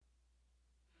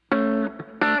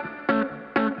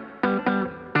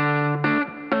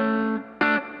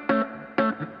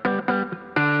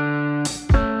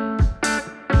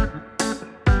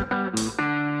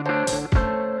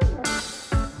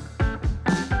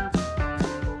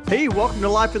Hey, welcome to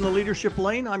Life in the Leadership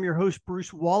Lane. I'm your host,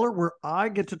 Bruce Waller, where I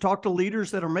get to talk to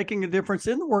leaders that are making a difference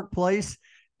in the workplace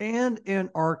and in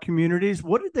our communities.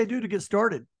 What did they do to get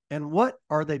started? And what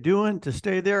are they doing to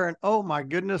stay there? And oh my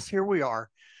goodness, here we are.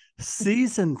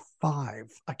 Season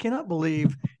 5. I cannot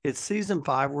believe it's season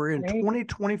 5. We're in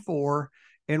 2024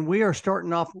 and we are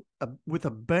starting off with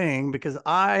a bang because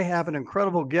I have an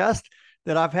incredible guest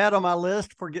that I've had on my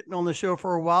list for getting on the show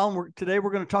for a while. And today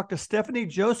we're going to talk to Stephanie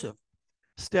Joseph.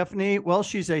 Stephanie, well,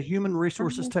 she's a human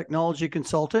resources technology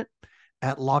consultant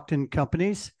at Lockton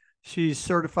Companies. She's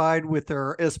certified with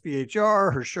her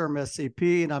SBHR, her SHRM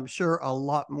SCP, and I'm sure a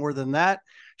lot more than that.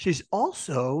 She's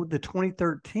also the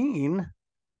 2013,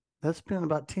 that's been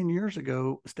about 10 years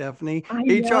ago, Stephanie,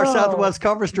 HR Southwest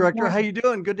Conference Director. How you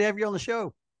doing? Good to have you on the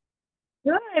show.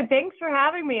 Good. Thanks for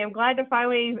having me. I'm glad to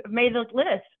finally made the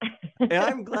list.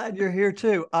 I'm glad you're here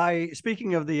too.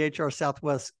 Speaking of the HR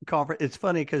Southwest Conference, it's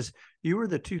funny because you were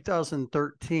the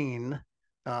 2013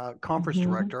 conference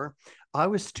director. I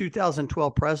was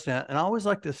 2012 president, and I always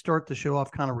like to start the show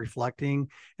off kind of reflecting.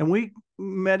 And we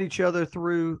met each other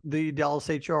through the Dallas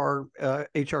HR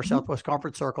Southwest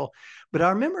Conference Circle. But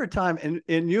I remember a time,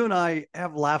 and you and I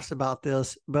have laughs about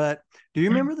this, but do you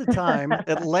remember the time,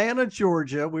 Atlanta,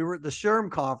 Georgia, we were at the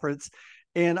SHRM conference,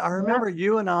 and I remember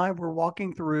you and I were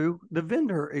walking through the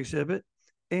vendor exhibit,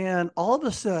 and all of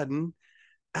a sudden,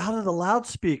 out of the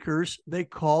loudspeakers, they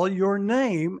call your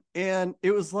name. And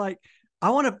it was like,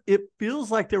 it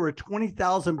feels like there were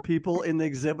 20,000 people in the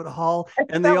exhibit hall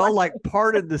and they all like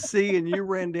parted the sea and you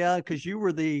ran down because you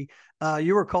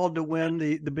were called to win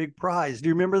the big prize. Do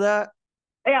you remember that?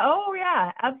 Yeah. Oh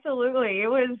yeah, absolutely. It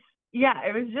was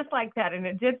just like that. And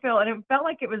it felt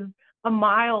like it was a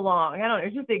mile long. I don't know. It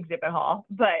was just the exhibit hall,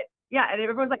 but yeah. And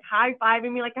everyone's like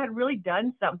high-fiving me like I had really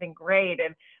done something great.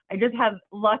 And I just had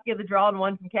lucky of the draw and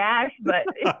won some cash, but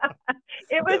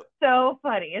it was so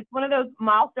funny. It's one of those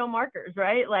milestone markers,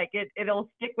 right? Like it'll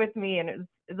stick with me, and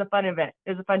it's a fun event.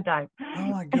 It was a fun time. Oh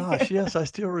my gosh, yes, I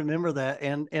still remember that.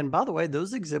 And by the way,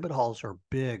 those exhibit halls are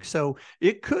big, so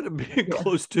it could have been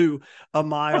close to a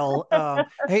mile.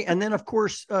 Hey, and then of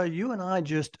course, you and I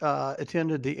just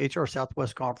attended the HR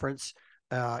Southwest Conference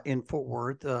in Fort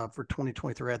Worth for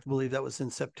 2023. I believe that was in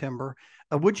September.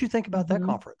 What'd you think about that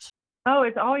conference? Oh,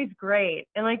 it's always great.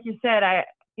 And like you said,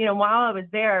 while I was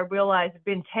there, I realized it's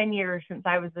been 10 years since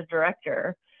I was the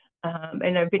director.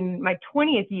 And I've been my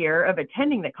 20th year of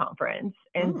attending the conference.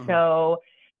 And so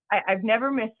I've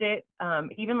never missed it.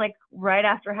 Even like right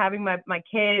after having my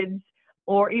kids,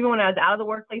 or even when I was out of the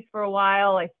workplace for a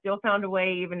while, I still found a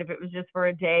way, even if it was just for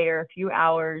a day or a few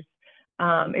hours.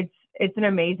 It's an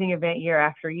amazing event year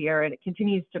after year, and it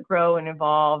continues to grow and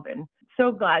evolve, and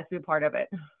so glad to be a part of it.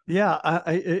 Yeah,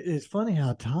 it's funny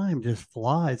how time just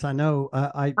flies. I know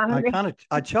I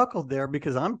chuckled there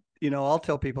because I'll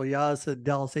tell people, yeah, I was a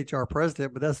Dallas HR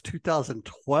president, but that's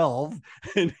 2012.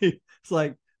 And it's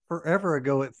like forever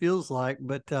ago, it feels like,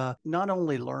 but not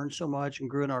only learned so much and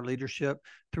grew in our leadership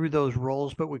through those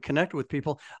roles, but we connected with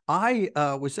people. I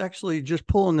was actually just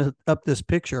pulling up this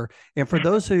picture. And for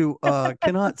those who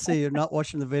cannot see or not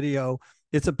watching the video,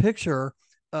 it's a picture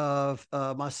of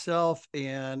myself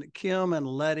and Kim and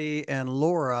Letty and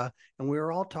Laura, and we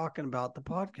were all talking about the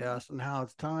podcast and how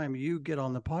it's time you get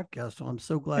on the podcast. So I'm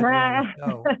so glad you're on the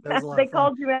show. That was a lot They of fun.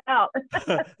 called you out.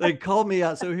 They called me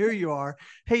out. So here you are.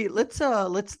 Hey, let's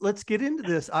get into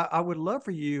this. I would love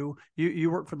for you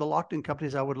work for the Lockton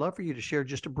Companies. I would love for you to share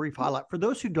just a brief highlight for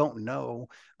those who don't know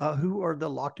who are the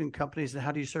Lockton Companies and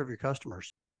how do you serve your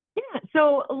customers? Yeah,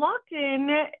 so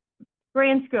Lockton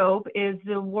Grand Scope is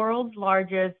the world's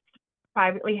largest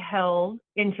privately held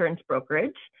insurance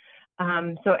brokerage.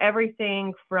 So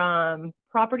everything from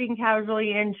property and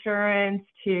casualty insurance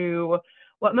to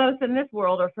what most in this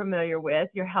world are familiar with,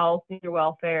 your health and your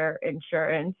welfare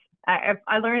insurance.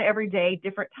 I learn every day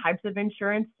different types of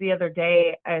insurance. The other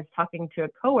day, I was talking to a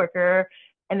coworker,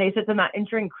 and they said they're not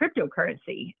insuring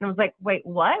cryptocurrency. And I was like, wait,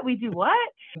 what? We do what?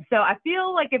 So I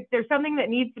feel like if there's something that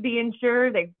needs to be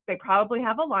insured, they probably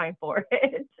have a line for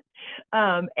it.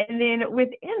 And then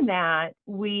within that,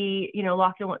 we,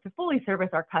 Lockton wants to fully service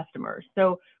our customers.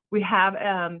 So we have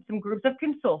some groups of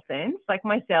consultants like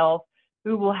myself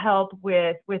who will help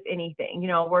with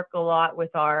anything. I work a lot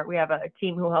with we have a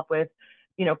team who will help with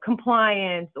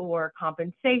compliance or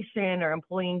compensation or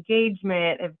employee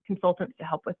engagement, have consultants to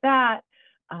help with that.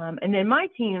 And then my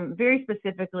team very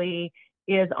specifically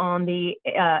is on the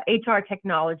HR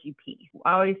technology piece.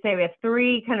 I always say we have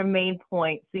 3 kind of main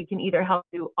points. So you can either help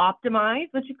you optimize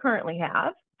what you currently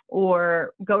have,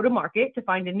 or go to market to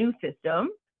find a new system,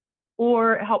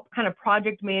 or help kind of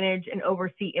project manage and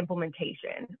oversee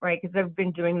implementation, right? Because I've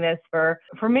been doing this for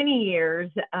many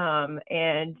years, and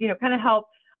kind of help,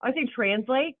 I would say,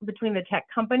 translate between the tech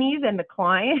companies and the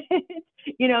client.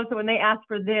 So when they ask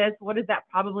for this, what does that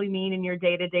probably mean in your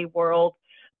day-to-day world?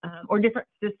 Or different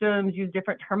systems use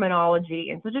different terminology,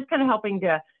 and so just kind of helping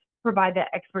to provide that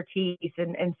expertise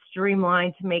and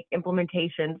streamline to make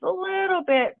implementations a little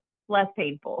bit less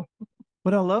painful.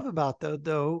 What I love about that,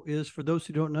 though, is for those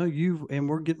who don't know you, and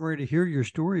we're getting ready to hear your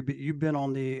story, but you've been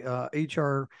on the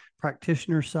HR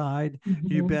practitioner side,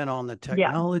 you've been on the Yeah.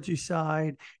 technology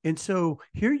side. And so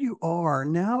here you are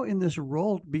now in this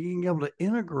role, being able to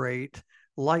integrate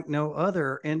like no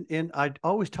other. And I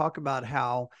always talk about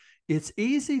how it's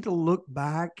easy to look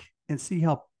back and see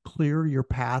how clear your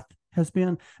path has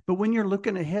been, but when you're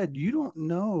looking ahead, you don't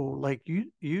know, like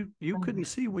you couldn't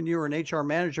see when you were an HR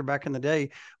manager back in the day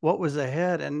what was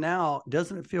ahead. And now,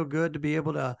 doesn't it feel good to be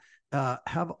able to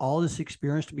have all this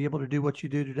experience to be able to do what you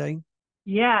do today?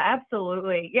 Yeah,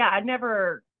 absolutely. Yeah, I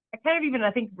kind of even,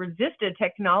 I think, resisted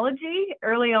technology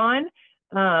early on.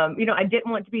 I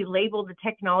didn't want to be labeled a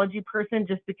technology person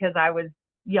just because I was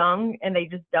young and they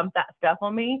just dumped that stuff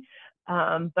on me.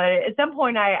 But at some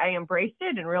point I embraced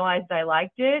it and realized I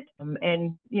liked it.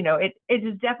 And it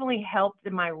has definitely helped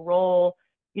in my role.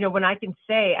 When I can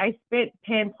say I spent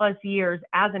 10 plus years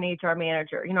as an HR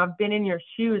manager, I've been in your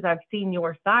shoes, I've seen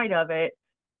your side of it.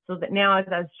 So that now as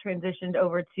I've transitioned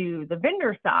over to the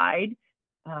vendor side,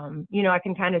 I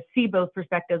can kind of see both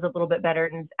perspectives a little bit better,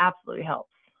 and it's absolutely helps.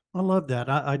 I love that.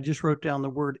 I just wrote down the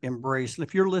word embrace. And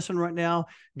if you're listening right now,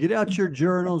 get out your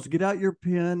journals, get out your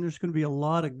pen. There's going to be a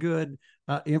lot of good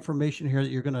information here that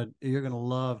you're gonna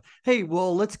love. Hey,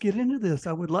 well, let's get into this.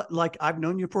 I would like I've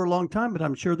known you for a long time, but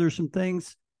I'm sure there's some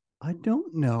things I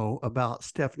don't know about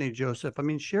Stephanie Joseph. I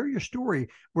mean, share your story.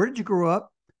 Where did you grow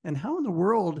up, and how in the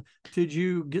world did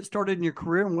you get started in your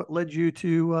career, and what led you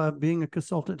to being a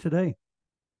consultant today?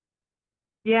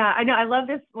 Yeah, I know. I love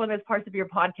this one of those parts of your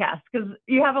podcast because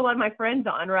you have a lot of my friends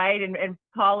on, right? And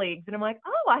colleagues. And I'm like,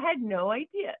 oh, I had no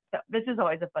idea. So this is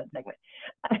always a fun segment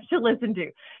to listen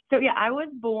to. So yeah, I was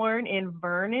born in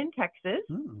Vernon, Texas,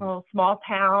 a little small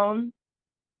town.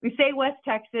 We say West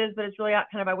Texas, but it's really out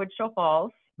kind of by Wichita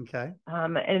Falls. Okay.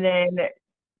 And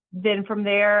then from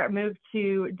there I moved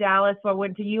to Dallas. So I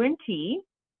went to UNT.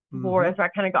 That's where I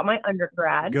kind of got my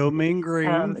undergrad. Go Mean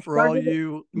Green for all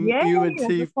you UNT.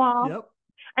 Yep.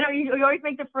 I know you always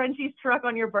make the Frenchies truck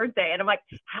on your birthday, and I'm like,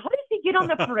 how does he get on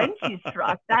the Frenchies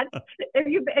truck? That's if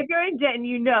you're in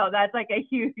Denton, that's like a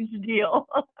huge deal.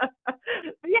 But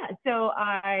yeah, so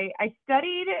I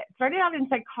started out in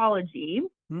psychology,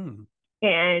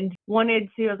 and wanted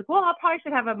to. I was like, well, I probably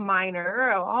should have a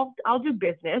minor. I'll do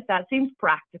business. That seems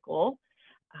practical.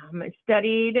 I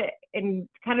studied and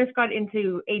kind of got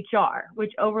into HR,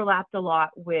 which overlapped a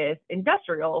lot with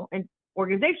industrial and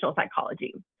organizational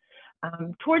psychology.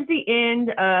 Towards the end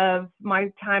of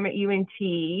my time at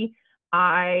UNT,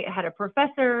 I had a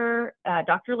professor,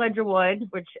 Dr. Ledgerwood,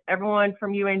 which everyone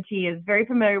from UNT is very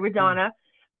familiar with, Donna.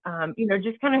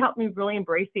 Just kind of helped me really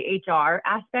embrace the HR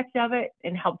aspect of it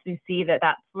and helped me see that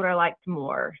that's what I liked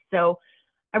more. So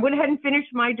I went ahead and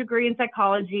finished my degree in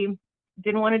psychology.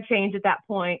 Didn't want to change at that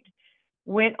point.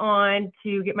 Went on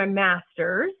to get my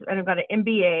master's, and I've got an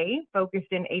MBA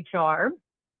focused in HR.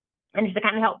 And just to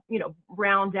kind of help,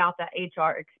 round out that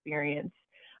HR experience.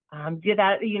 Did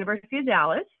that at the University of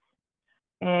Dallas.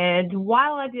 And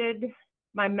while I did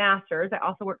my master's, I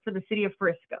also worked for the city of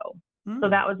Frisco. So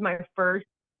that was my first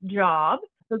job.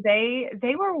 So they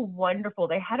were wonderful.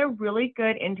 They had a really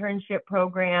good internship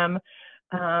program,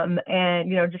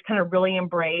 and just kind of really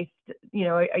embraced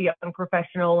a young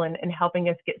professional and helping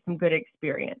us get some good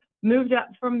experience. Moved up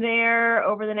from there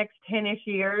over the next 10-ish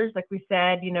years, like we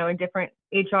said, in different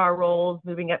HR roles,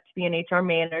 moving up to be an HR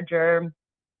manager.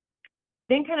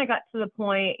 Then kind of got to the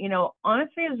point,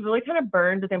 honestly, I was really kind of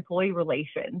burned with employee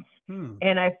relations.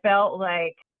 And I felt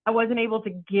like I wasn't able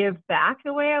to give back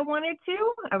the way I wanted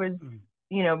to. I was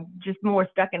just more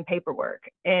stuck in paperwork,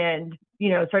 and,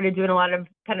 started doing a lot of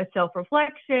kind of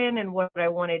self-reflection and what I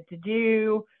wanted to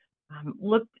do.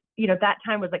 That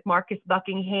time was like Marcus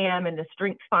Buckingham and the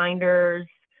Strengths Finders,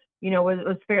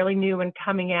 was fairly new and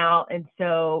coming out. And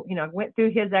so, I went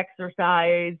through his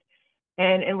exercise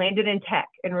and landed in tech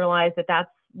and realized that that's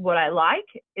what I like.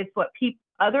 It's what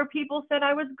other people said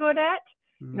I was good at.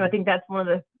 I think that's one of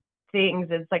the things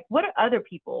is like, what do other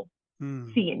people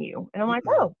see in you? And I'm like,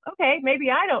 oh, okay,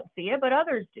 maybe I don't see it, but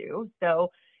others do.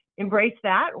 So embraced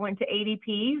that. Went to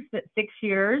ADP, spent 6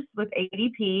 years with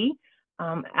ADP.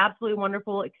 Absolutely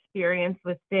wonderful experience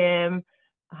with them,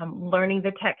 learning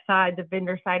the tech side, the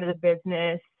vendor side of the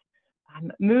business.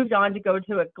 moved on to go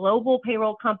to a global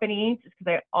payroll company just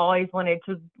because I always wanted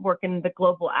to work in the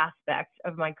global aspect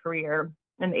of my career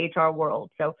in the HR world.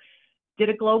 So did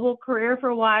a global career for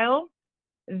a while,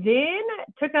 then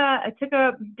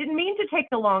didn't mean to take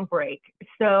a long break.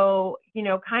 So,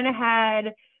 kind of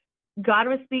had, God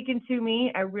was speaking to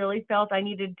me. I really felt I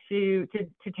needed to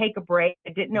take a break.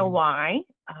 I didn't know why.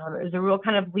 It was a real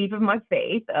kind of leap of my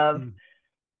faith of,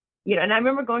 and I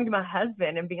remember going to my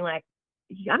husband and being like,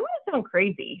 I'm going to sound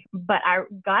crazy, but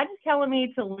God is telling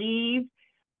me to leave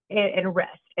and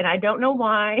rest. And I don't know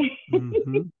why,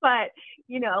 but,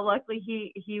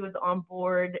 luckily he was on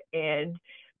board, and,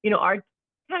 our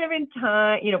kind of in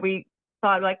time, we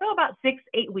thought like, about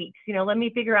 6-8 weeks, let me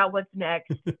figure out what's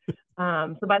next.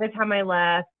 So by the time I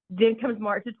left, then comes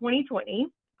March of 2020.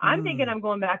 I'm thinking I'm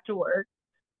going back to work.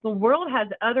 The world has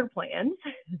other plans.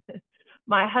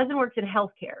 My husband works in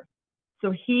healthcare.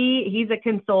 So he's a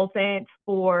consultant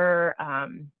for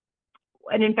an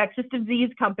infectious disease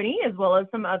company as well as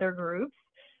some other groups.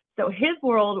 So his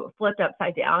world flipped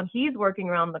upside down. He's working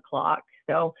around the clock.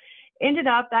 So ended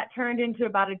up that turned into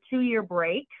about a 2-year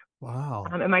break. Wow.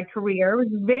 In my career. It was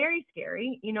very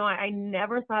scary. I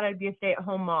never thought I'd be a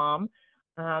stay-at-home mom.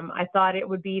 I thought it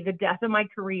would be the death of my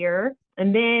career.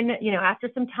 And then, after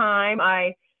some time,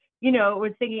 I,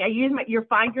 was thinking, I used your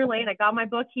Find Your Lane. I got my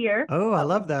book here. Oh, I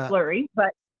love that. Blurry,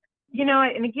 but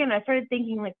and again, I started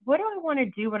thinking, like, what do I want to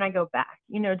do when I go back?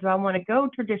 Do I want to go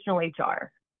traditional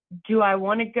HR? Do I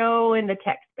want to go in the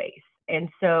tech space? And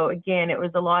so again, it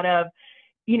was a lot of,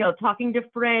 talking to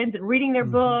friends and reading their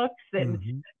books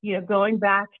and, going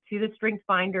back to the Strength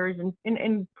Finders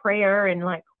and prayer and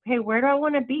like, hey, where do I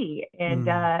want to be? And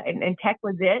tech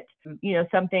was it.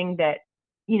 Something that,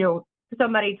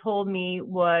 somebody told me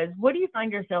was, what do you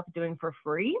find yourself doing for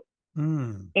free?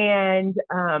 And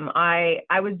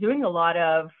I was doing a lot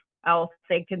of, I'll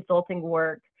say, consulting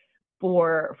work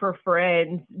for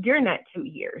friends during that 2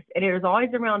 years. And it was always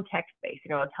around tech space.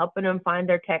 I was helping them find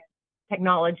their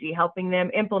technology, helping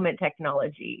them implement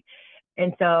technology.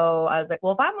 And so I was like,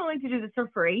 well, if I'm willing to do this for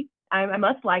free, I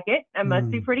must like it. I must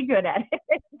be pretty good at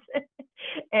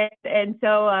it. and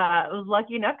so I was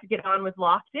lucky enough to get on with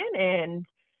Lockton, and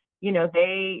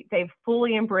they've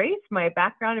fully embraced my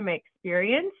background and my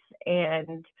experience.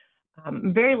 And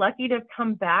I'm very lucky to have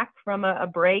come back from a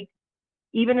break,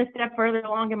 even a step further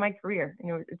along in my career.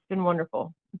 It's been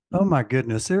wonderful. Oh my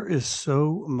goodness, there is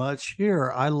so much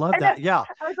here. I love that. Yeah.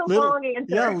 That was a long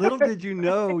answer. Yeah, little did you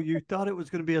know, you thought it was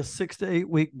going to be a 6 to 8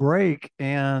 week break,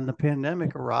 and the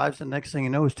pandemic arrives. And next thing you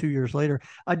know is 2 years later.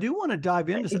 I do want to dive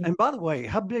into, and by the way,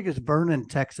 how big is Vernon,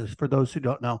 Texas? For those who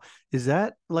don't know, is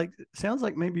that sounds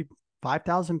like maybe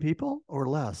 5,000 people or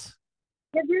less?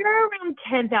 Yeah, we're around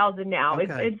 10,000 now.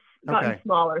 Okay. It's gotten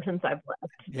smaller since I've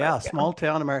left. Yeah, small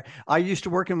town America. I used to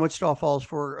work in Wichita Falls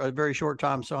for a very short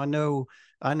time, so I know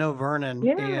Vernon.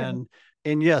 Yeah.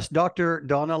 And yes, Dr.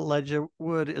 Donna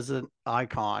Ledgerwood is an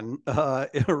icon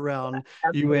around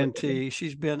Absolutely. UNT.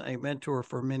 She's been a mentor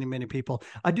for many, many people.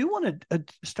 I do want to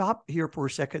stop here for a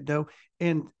second, though,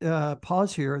 and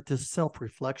pause here at this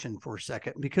self-reflection for a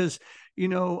second, because,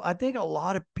 I think a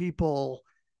lot of people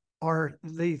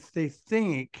they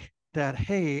think that,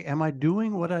 hey, am I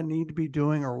doing what I need to be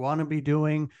doing or want to be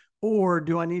doing, or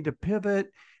do I need to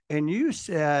pivot? And you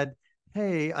said,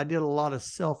 hey, I did a lot of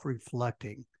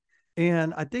self-reflecting.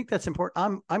 And I think that's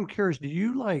important. I'm curious, do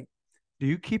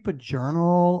you keep a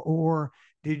journal, or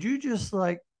did you just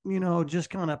just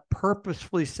kind of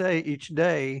purposefully say each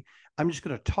day, I'm just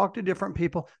going to talk to different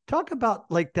people? Talk about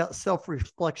that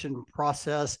self-reflection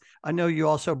process. I know you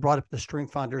also brought up the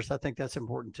Strength Finders. I think that's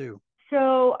important too.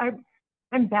 So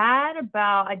I'm bad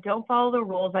about, I don't follow the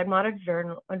rules. I'm not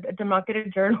I'm not good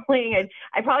at journaling. And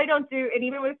I probably don't do, and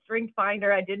even with Strength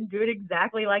Finder, I didn't do it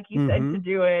exactly like you said to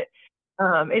do it.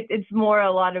 It's more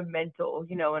a lot of mental,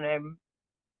 when I'm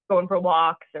going for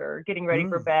walks or getting ready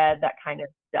for bed, that kind of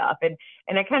stuff. And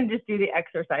I kind of just do the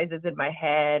exercises in my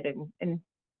head and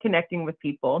connecting with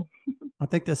people. I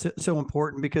think that's so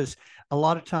important, because a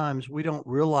lot of times we don't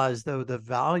realize, though, the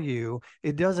value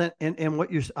it doesn't. And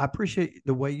I appreciate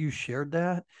the way you shared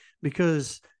that,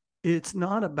 because it's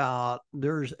not about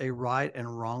there's a right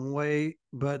and wrong way,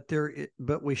 but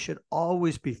we should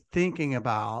always be thinking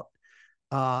about,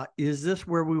 is this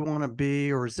where we want to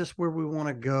be, or is this where we want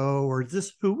to go, or is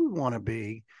this who we want to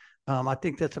be? I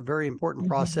think that's a very important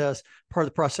part of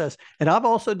the process. And I've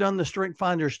also done the Strength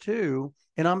Finders too.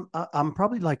 And I'm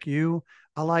probably like you.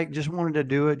 I just wanted to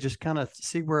do it, just kind of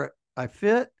see where I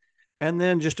fit, and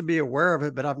then just to be aware of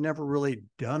it. But I've never really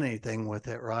done anything with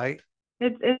it. Right.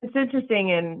 It's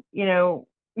interesting. And,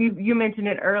 you mentioned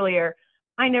it earlier.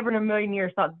 I never in a million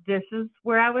years thought this is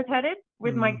where I was headed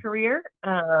with my career.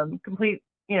 Complete,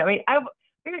 I mean, I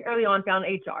very early on found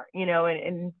HR,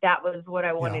 and that was what I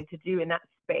Yeah. wanted to do in that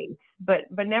space, but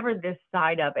never this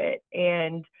side of it.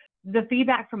 And the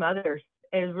feedback from others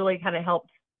has really kind of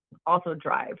helped also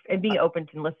drive and being open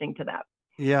to listening to that.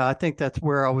 Yeah, I think that's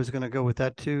where I was going to go with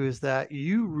that too, is that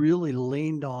you really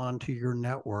leaned on to your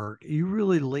network. You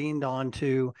really leaned on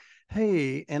to,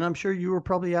 hey, and I'm sure you were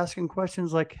probably asking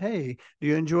questions like, hey, do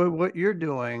you enjoy what you're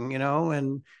doing?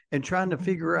 And trying to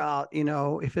figure out,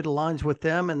 if it aligns with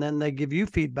them, and then they give you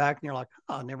feedback and you're like,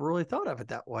 oh, I never really thought of it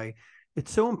that way.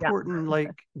 It's so Yeah. important,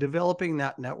 like developing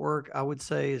that network, I would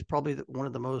say is probably one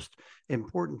of the most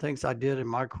important things I did in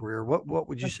my career. What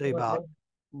would you say Absolutely.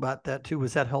 about that too?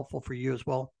 Was that helpful for you as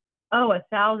well? Oh,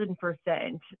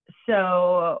 1,000%.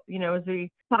 So, as we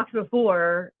talked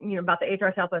before, about the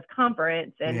HR Southwest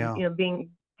Conference and, Yeah. being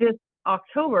this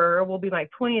October will be my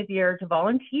 20th year to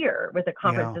volunteer with the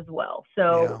conference Yeah. as well.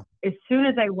 So Yeah. as soon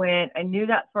as I went, I knew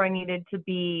that's where I needed to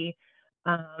be.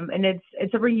 And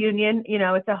it's a reunion,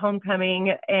 it's a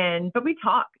homecoming, but we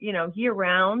talk, year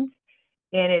round,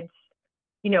 and it's,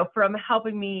 from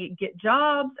helping me get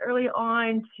jobs early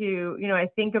on to, I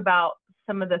think about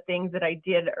some of the things that I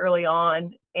did early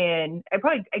on, and I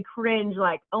cringe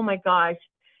like, oh my gosh,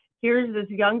 here's this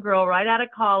young girl right out of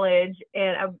college,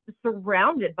 and I'm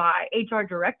surrounded by HR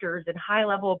directors and high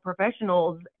level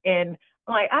professionals, and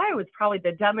I'm like, I was probably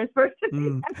the dumbest person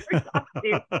Mm. they ever talked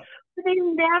to. But they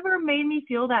never made me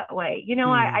feel that way. Mm.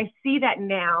 I see that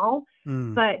now,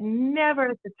 Mm. but never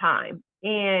at the time.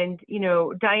 And,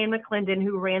 Diane McClendon,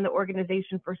 who ran the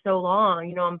organization for so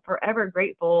long, I'm forever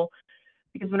grateful,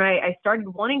 because when I started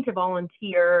wanting to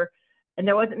volunteer and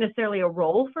there wasn't necessarily a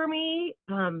role for me,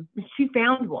 she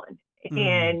found one. Mm.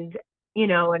 And,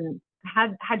 and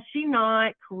had she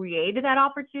not created that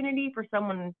opportunity for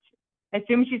someone, I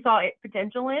assume she saw it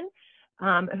potential in,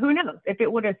 who knows if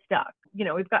it would have stuck.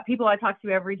 We've got people I talk to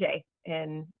every day,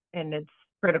 and it's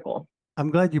critical. I'm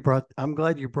glad you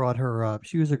brought her up.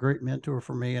 She was a great mentor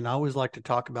for me, and I always like to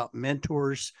talk about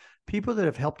mentors, people that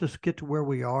have helped us get to where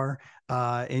we are.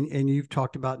 And you've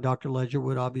talked about Dr.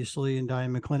 Ledgerwood, obviously, and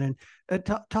Diane McClennan.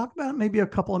 Talk about maybe a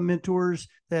couple of mentors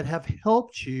that have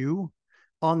helped you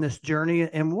on this journey,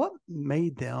 and what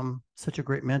made them such a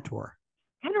great mentor.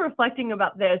 Kind of reflecting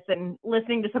about this and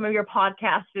listening to some of your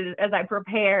podcasts as I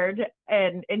prepared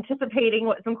and anticipating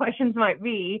what some questions might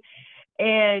be.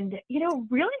 And,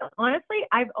 really honestly,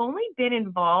 I've only been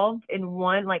involved in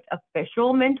one like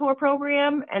official mentor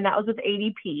program, and that was with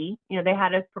ADP. They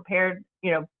had us prepared,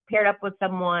 paired up with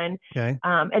someone, Okay.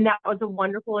 and that was a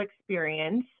wonderful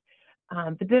experience.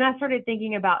 But then I started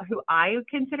thinking about who I would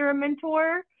consider a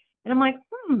mentor, and I'm like,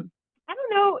 I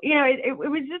don't know. It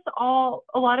was just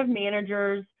a lot of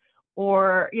managers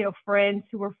or, friends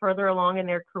who were further along in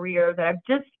their career that I've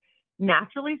just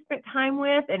naturally spent time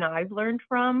with and I've learned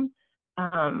from.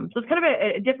 So it's kind of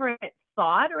a different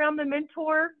thought around the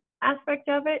mentor aspect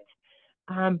of it.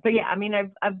 But yeah, I mean,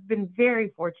 I've been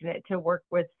very fortunate to work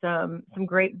with some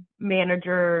great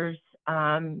managers,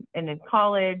 and in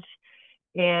college,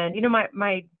 and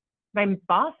my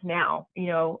boss now,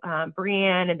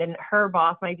 Brienne, and then her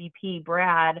boss, my VP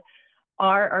Brad,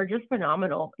 are just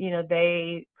phenomenal.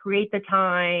 They create the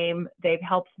time. They've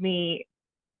helped me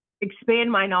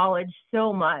expand my knowledge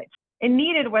so much, and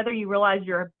needed, whether you realize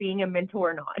you're being a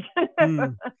mentor or not.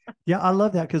 Mm. Yeah, I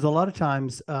love that because a lot of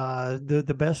times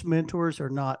the best mentors are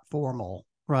not formal,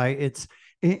 right?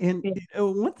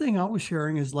 One thing I was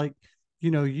sharing is like,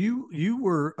 you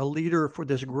were a leader for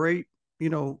this great,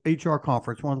 HR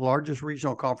conference, one of the largest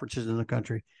regional conferences in the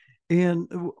country. And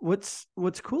what's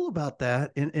cool about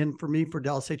that, and for me for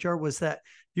Dallas HR, was that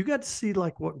you got to see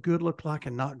like what good looked like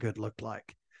and not good looked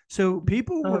like. So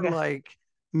people were Okay. like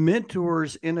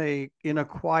mentors in a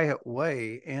quiet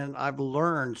way, and I've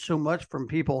learned so much from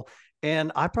people,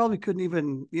 and I probably couldn't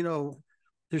even,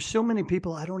 there's so many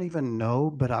people I don't even know,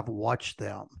 but I've watched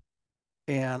them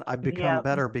and I've become Yeah.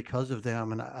 better because of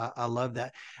them, and I love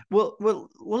that. Well,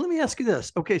 let me ask you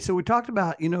this. Okay, so we talked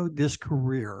about this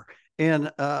career,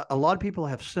 and a lot of people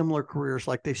have similar careers,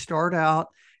 like they start out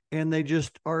and they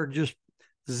just are just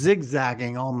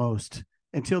zigzagging almost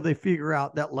until they figure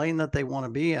out that lane that they want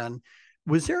to be in.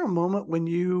 Was there a moment when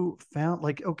you found,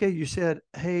 like, okay, you said,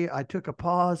 hey, I took a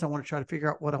pause, I want to try to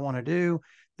figure out what I want to do,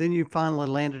 then you finally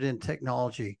landed in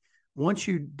technology? Once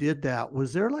you did that,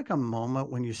 was there like a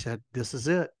moment when you said, this is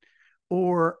it?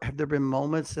 Or have there been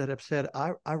moments that have said,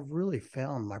 I really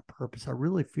found my purpose, I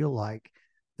really feel like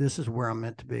this is where I'm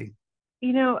meant to be? I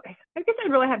guess I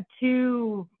really have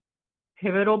two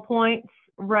pivotal points,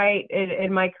 right,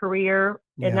 in my career,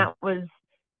 and Yeah. that was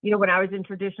when I was in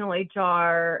traditional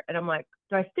HR, and I'm like,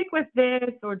 do I stick with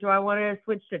this or do I want to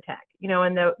switch to tech?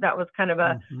 And that was kind of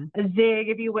a zig,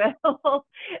 if you will.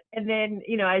 And then,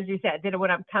 as you said, then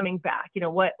when I'm coming back,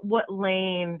 what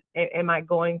lane am I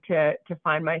going to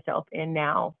find myself in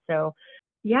now? So,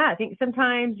 yeah, I think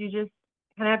sometimes you just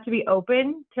kind of have to be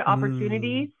open to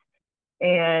opportunities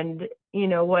and,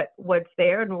 what's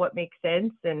there and what makes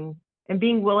sense, and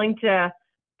being willing to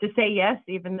say yes,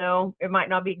 even though it might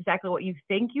not be exactly what you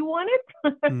think you wanted.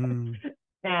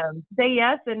 Say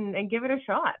yes and give it a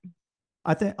shot.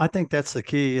 I think that's the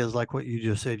key, is like what you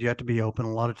just said. You have to be open.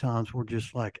 A lot of times we're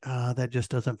just like, that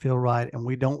just doesn't feel right. And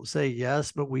we don't say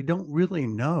yes, but we don't really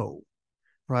know,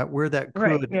 right, where that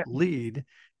could lead.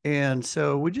 And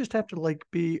so we just have to like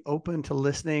be open to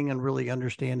listening and really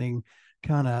understanding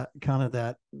kind of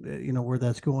that, where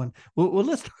that's going. Well,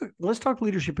 let's talk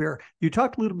leadership here. You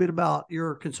talked a little bit about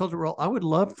your consultant role. I would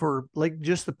love for like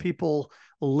just the people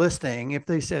listening, if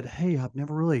they said, hey, I've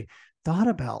never really thought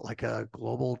about like a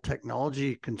global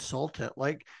technology consultant.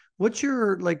 Like, what's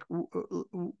your, like,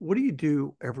 what do you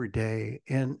do every day,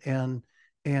 and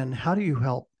how do you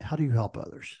help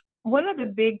others? One of the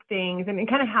big things, and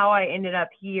kind of how I ended up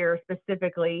here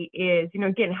specifically, is,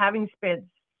 again, having spent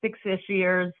 6-ish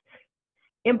years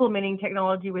implementing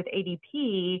technology with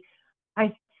ADP,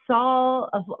 I saw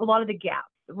a lot of the gaps,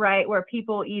 right? Where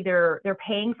people they're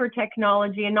paying for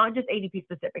technology, and not just ADP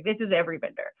specific. This is every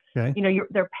vendor. Okay.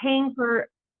 They're paying for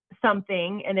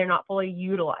something and they're not fully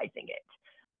utilizing it.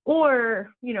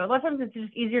 Or, a lot of times it's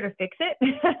just easier to fix it,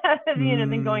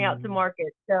 than going out to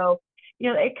market. So,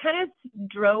 it kind of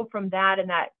drove from that, and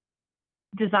that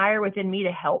desire within me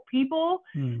to help people.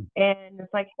 And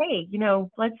it's like, hey,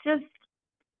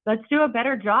 let's do a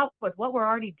better job with what we're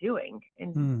already doing.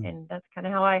 And that's kind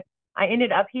of how I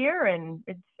ended up here, and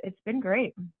it's been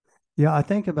great. Yeah, I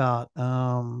think about,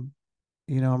 I'm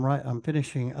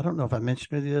finishing, I don't know if I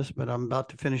mentioned this, but I'm about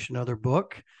to finish another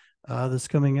book that's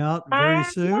coming out very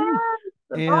soon.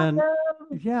 And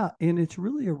awesome. And it's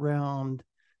really around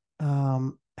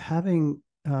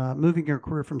moving your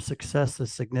career from success to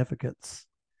significance.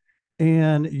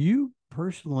 And you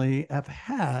personally have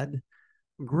had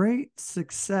great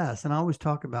success. And I always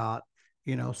talk about,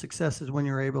 success is when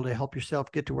you're able to help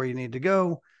yourself get to where you need to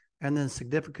go. And then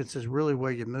significance is really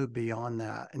where you move beyond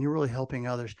that, and you're really helping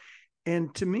others.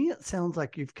 And to me, it sounds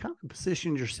like you've kind of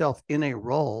positioned yourself in a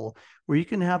role where you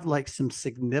can have like some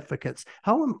significance.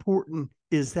 How important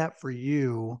is that for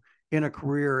you in a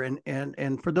career?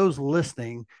 And for those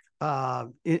listening,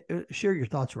 share your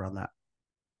thoughts around that.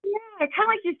 Yeah, kind of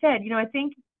like you said, I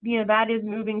think, that is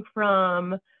moving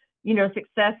from,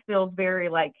 success feels very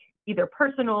like either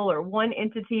personal or one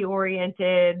entity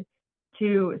oriented,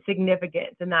 to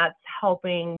significance. And that's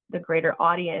helping the greater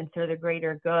audience or the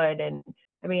greater good. And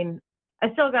I mean,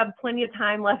 I still got plenty of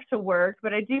time left to work,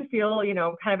 but I do feel,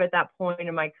 kind of at that point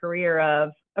in my career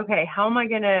of, okay, how am I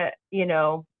going to,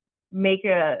 make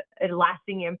a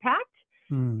lasting impact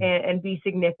and be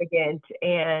significant?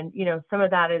 And, some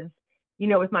of that is,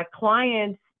 with my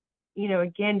clients,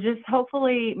 again, just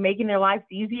hopefully making their lives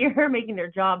easier, making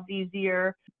their jobs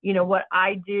easier. What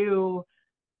I do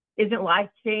isn't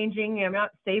life-changing. I'm not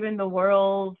saving the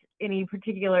world any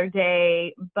particular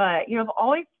day, but, I've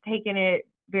always taken it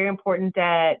very important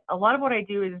that a lot of what I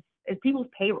do is people's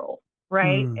payroll,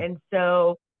 right? And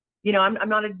so, I'm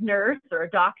not a nurse or a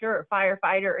doctor or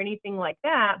firefighter or anything like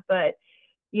that, but,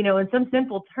 in some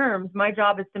simple terms, my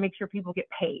job is to make sure people get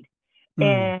paid.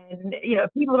 And,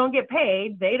 if people don't get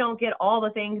paid, they don't get all the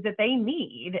things that they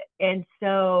need. And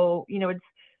so, it's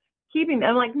keeping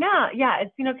them like, nah, yeah,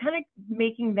 it's, kind of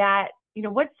making that,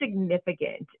 what's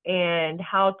significant and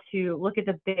how to look at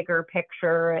the bigger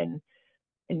picture and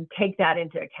take that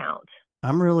into account.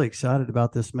 I'm really excited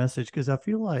about this message because I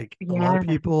feel like a lot of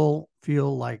people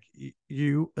feel like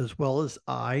you as well as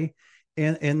I,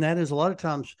 and that is a lot of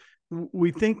times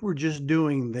we think we're just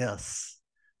doing this,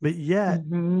 but yet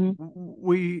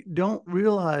we don't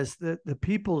realize that the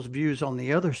people's views on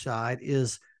the other side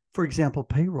is, for example,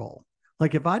 payroll.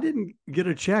 Like if I didn't get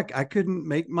a check, I couldn't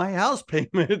make my house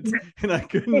payment and I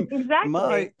couldn't,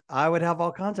 I would have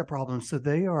all kinds of problems. So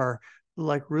they are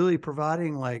like really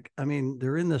providing, like, I mean,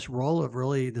 they're in this role of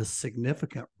really this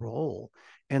significant role,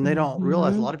 and they don't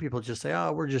realize, a lot of people just say,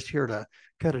 oh, we're just here to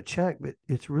cut a check, but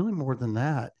it's really more than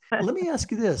that. Let me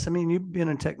ask you this. I mean, you've been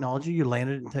in technology, you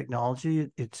landed in technology,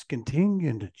 it's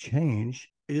continuing to change.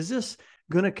 Is this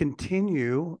going to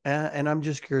continue? And I'm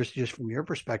just curious, just from your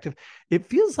perspective, it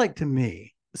feels like to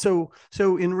me, so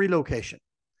in relocation,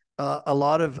 a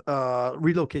lot of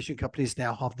relocation companies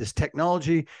now have this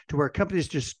technology to where companies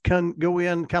just can go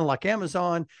in kind of like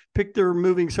Amazon, pick their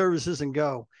moving services and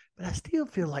go. But I still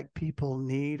feel like people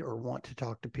need or want to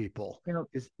talk to people.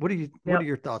 Yep. What Yep. are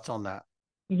your thoughts on that?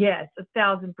 Yes,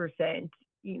 1,000%.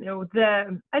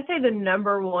 I'd say the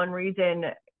number one reason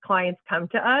clients come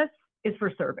to us is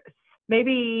for service.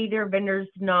 Maybe their vendor's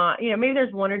not, maybe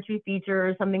there's one or two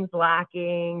features, something's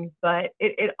lacking, but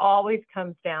it always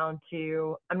comes down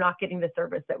to I'm not getting the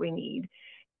service that we need.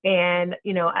 And,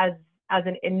 as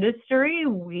an industry,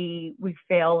 we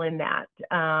fail in that.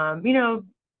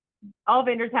 All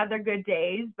vendors have their good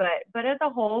days, but as a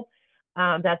whole,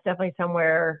 that's definitely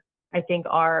somewhere I think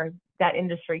that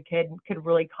industry could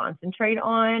really concentrate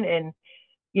on. And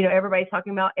everybody's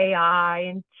talking about AI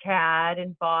and chat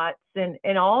and bots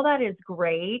and all that is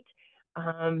great.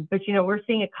 But we're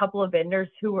seeing a couple of vendors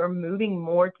who are moving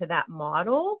more to that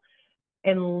model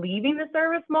and leaving the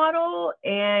service model,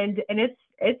 and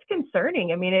it's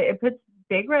concerning. I mean, it puts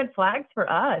big red flags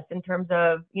for us in terms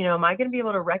of am I going to be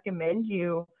able to recommend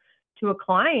you to a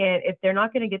client if they're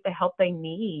not going to get the help they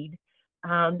need?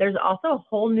 There's also a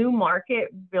whole new market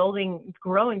growing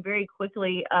very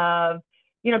quickly of,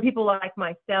 people like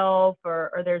myself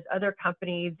or there's other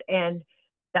companies. And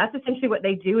that's essentially what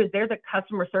they do is they're the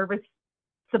customer service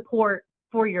support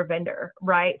for your vendor,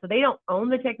 right? So they don't own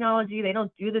the technology. They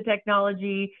don't do the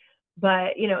technology,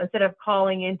 but, instead of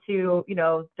calling into,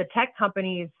 the tech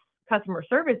company's customer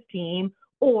service team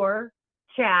or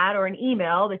chat or an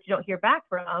email that you don't hear back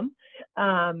from,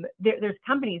 there's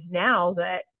companies now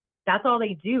that's all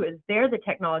they do is they're the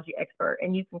technology expert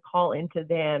and you can call into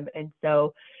them. And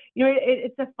so,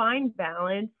 it's a fine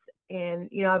balance. And,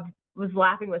 I was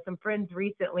laughing with some friends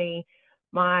recently.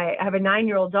 I have a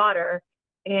 9-year-old daughter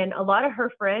and a lot of her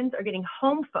friends are getting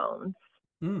home phones.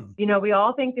 We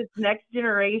all think this next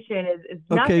generation is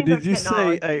nothing Okay, did but you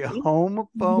say technology. a home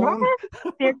phone? Yes,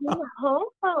 they're getting home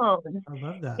phones. I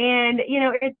love that. And,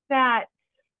 it's that,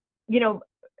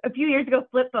 a few years ago,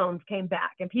 flip phones came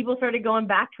back and people started going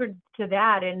back to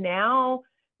that. And now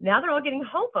they're all getting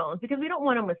home phones because we don't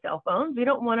want them with cell phones. We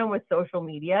don't want them with social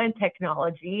media and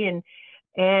technology. And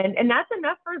that's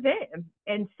enough for them.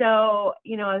 And so,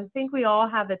 I think we all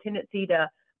have the tendency to,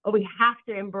 we have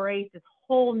to embrace this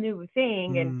whole new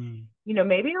thing and,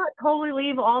 maybe not totally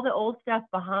leave all the old stuff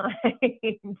behind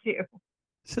too.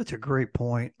 Such a great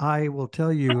point. I will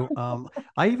tell you,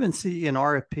 I even see in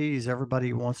RFPs,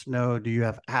 everybody wants to know, do you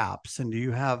have apps and do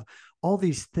you have all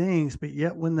these things? But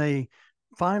yet when they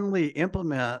finally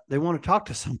implement, they want to talk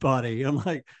to somebody. I'm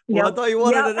like, well, I thought you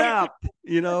wanted an app.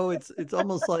 It's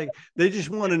almost like they just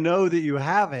want to know that you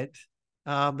have it.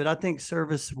 But I think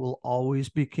service will always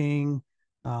be king.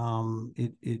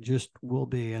 It just will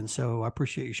be. And so I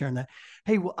appreciate you sharing that.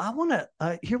 Hey, well, I want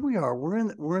to, here we are, we're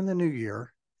in the new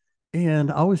year.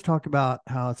 And I always talk about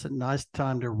how it's a nice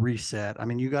time to reset. I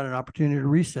mean, you got an opportunity to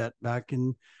reset back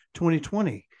in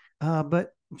 2020,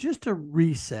 but just to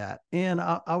reset. And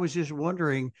I was just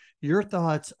wondering your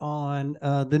thoughts on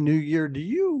the new year. Do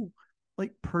you,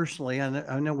 like personally,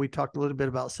 I know we talked a little bit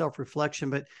about self-reflection,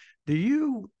 but do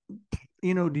you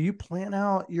plan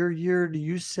out your year? Do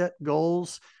you set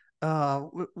goals?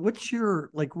 What's your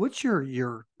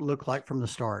year look like from the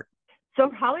start? So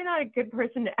I'm probably not a good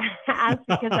person to ask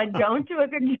because I don't do a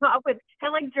good job with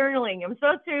kind of like journaling. I'm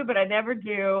supposed to, but I never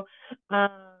do.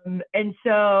 And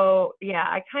so,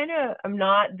 yeah, I'm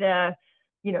not the,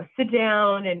 sit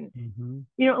down and,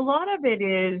 a lot of it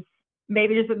is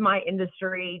maybe just with my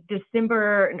industry,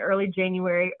 December and early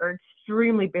January are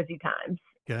extremely busy times.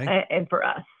 Okay. And for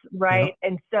us, right? Yep.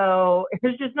 And so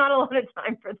there's just not a lot of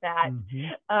time for that.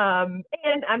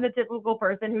 And I'm the typical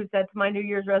person who sets my New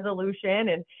Year's resolution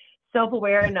and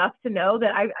self-aware enough to know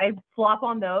that I flop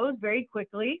on those very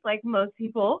quickly, like most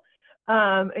people.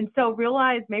 And so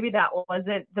realize maybe that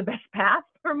wasn't the best path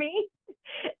for me.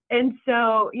 And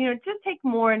so, just take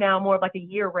more of like a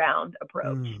year-round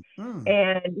approach.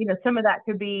 And, some of that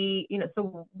could be,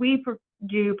 so we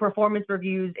do performance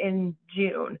reviews in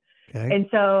June. Okay. And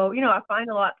so, I find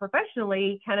a lot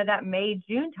professionally, kind of that May,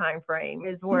 June timeframe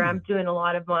is where I'm doing a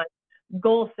lot of my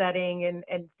goal setting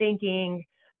and thinking,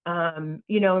 and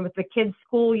with the kids'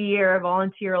 school year, I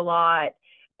volunteer a lot.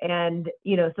 And,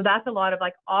 so that's a lot of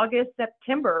like August,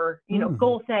 September,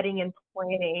 goal setting and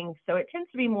planning. So it tends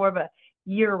to be more of a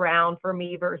year round for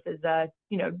me versus,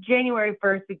 January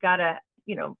 1st, we've got to,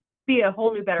 be a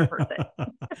whole new better person.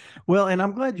 Well, and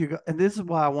I'm glad and this is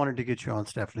why I wanted to get you on,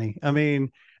 Stephanie. I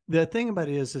mean, the thing about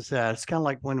it is that it's kind of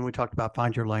like when we talked about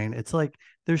find your lane. It's like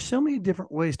there's so many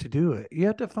different ways to do it. You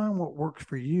have to find what works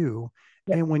for you.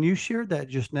 Yep. And when you shared that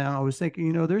just now, I was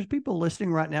thinking, there's people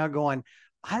listening right now going,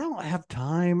 I don't have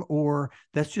time, or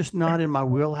that's just not in my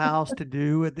wheelhouse to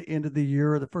do at the end of the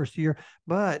year or the first year.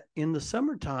 But in the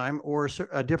summertime or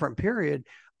a different period,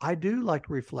 I do like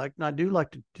to reflect and I do like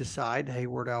to decide, hey,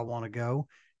 where do I want to go?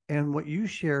 And what you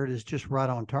shared is just right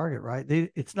on target, right?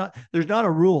 It's not, there's not a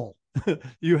rule.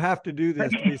 You have to do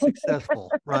this to be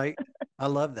successful, right? I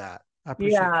love that. I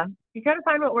appreciate Yeah, you got to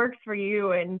find what works for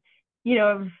you. And, you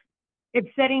know, if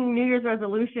setting New Year's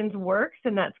resolutions works,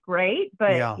 then that's great. you.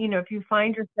 But, Yeah. you know, if you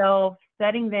find yourself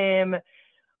setting them,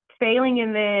 failing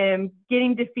in them,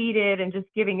 getting defeated and just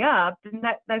giving up, then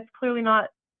that's clearly not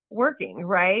working,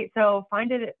 right? So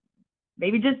find it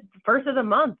maybe just first of the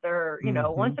month, or, you know,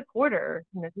 Mm-hmm. once a quarter.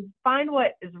 You know, just find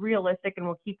what is realistic and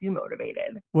will keep you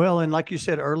motivated. Well, and like you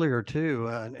said earlier too,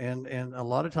 and a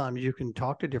lot of times you can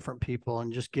talk to different people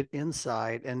and just get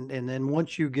insight, and then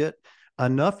once you get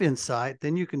enough insight,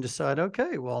 then you can decide,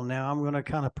 okay, well now I'm going to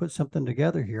kind of put something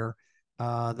together here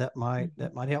that might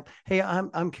help. Hey,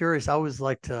 I'm curious. I always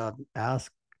like to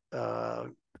ask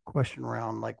the question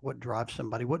around like what drives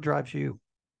somebody. What drives you?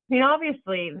 I mean,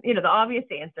 obviously, you know, the obvious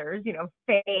answers, you know,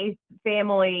 faith,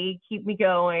 family, keep me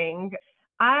going.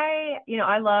 I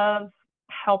love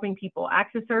helping people.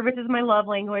 Acts of service is my love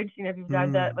language. You know, if you've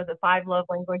done that, Mm. was it 5 love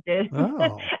languages?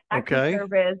 Oh, Acts of okay.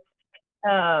 service.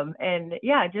 And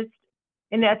yeah,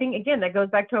 and I think again, that goes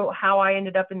back to how I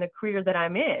ended up in the career that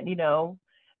I'm in, you know,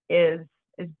 is,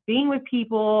 is being with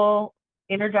people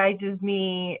energizes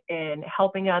me, and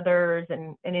helping others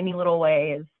and in any little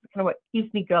way is kind of what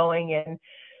keeps me going. And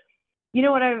you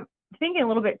know what I'm thinking a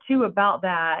little bit too about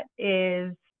that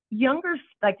is younger,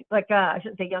 I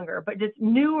shouldn't say younger, but just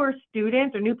newer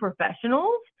students or new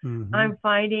professionals. Mm-hmm. I'm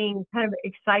finding kind of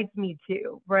excites me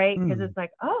too, right? Because Mm. it's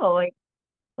like, oh, like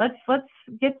let's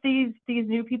get these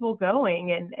new people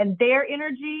going, and their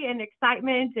energy and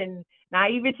excitement and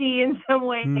naivety in some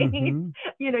ways, Mm-hmm.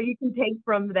 you know, you can take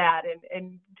from that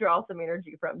and draw some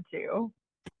energy from too.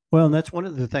 Well, and that's one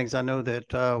of the things I know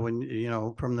that when you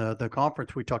know from the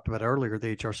conference we talked about earlier,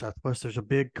 the HR Southwest, there's a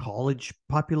big college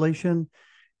population,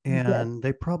 Yes. and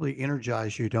they probably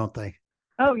energize you, don't they?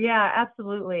 Oh yeah,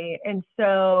 absolutely. And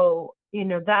so, you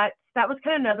know, that was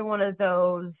kind of another one of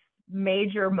those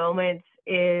major moments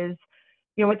is,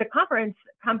 you know, with the conference,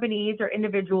 companies or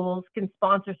individuals can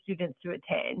sponsor students to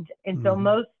attend. And so Mm-hmm.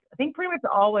 I think pretty much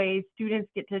always students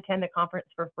get to attend the conference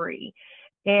for free.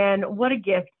 And what a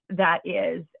gift that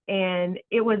is. And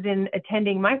it was in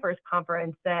attending my first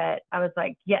conference that I was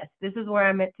like, yes, this is where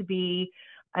I'm meant to be.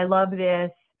 I love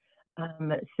this.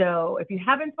 So if you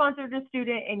haven't sponsored a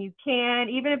student and you can,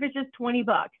 even if it's just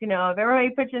 $20, you know, if everybody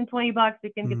puts in $20,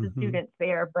 it can get the Mm-hmm. students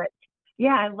there. But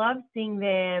yeah, I love seeing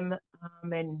them,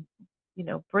 and, you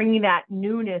know, bringing that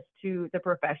newness to the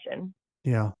profession.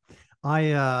 Yeah.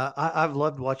 I've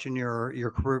loved watching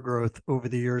your career growth over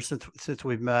the years since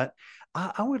we've met.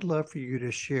 I would love for you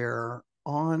to share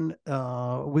on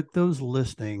with those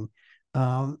listening,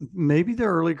 maybe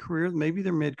their early career, maybe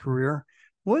their mid career.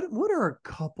 What are a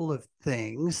couple of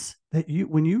things that you,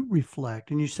 when you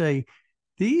reflect and you say,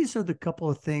 these are the couple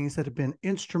of things that have been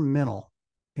instrumental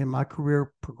in my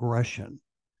career progression?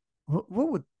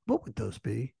 What would those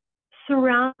be?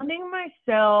 Surrounding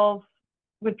myself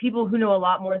with people who know a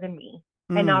lot more than me,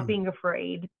 and not Mm, being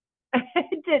afraid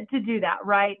to do that,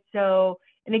 right? So,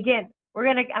 and again, I'm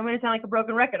gonna sound like a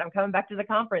broken record. I'm coming back to the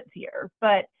conference here,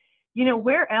 but you know,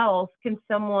 where else can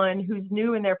someone who's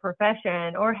new in their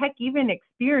profession, or heck, even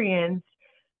experienced,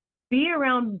 be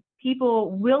around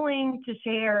people willing to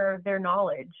share their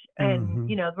knowledge? And hmm.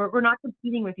 you know, we're not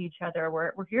competing with each other.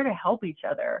 We're here to help each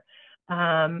other.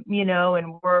 You know,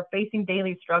 and we're facing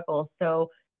daily struggles. So,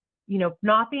 you know,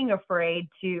 not being afraid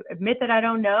to admit that I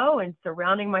don't know, and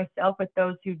surrounding myself with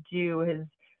those who do has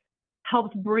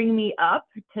helped bring me up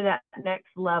to that next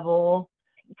level.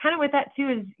 Kind of with that too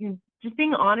is, you know, just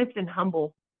being honest and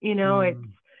humble. You know, it's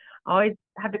Mm. always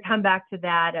have to come back to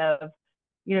that of,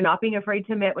 you know, not being afraid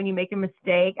to admit when you make a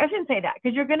mistake. I shouldn't say that,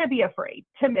 because you're going to be afraid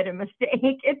to admit a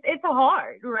mistake. It's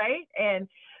hard, right? And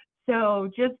so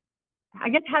just, I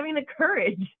guess, having the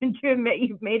courage to admit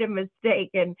you've made a mistake,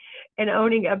 and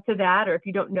owning up to that, or if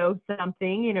you don't know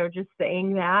something, you know, just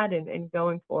saying that, and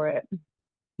going for it.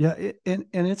 Yeah, and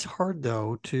it's hard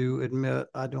though to admit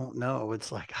I don't know.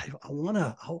 It's like I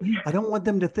don't want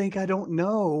them to think I don't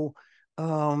know.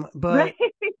 Right. But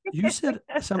you said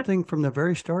something from the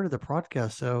very start of the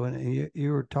podcast, though, and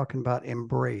you were talking about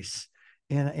embrace,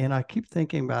 and I keep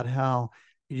thinking about how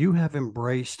you have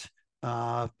embraced,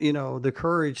 you know, the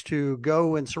courage to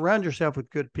go and surround yourself with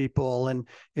good people and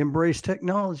embrace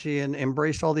technology and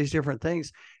embrace all these different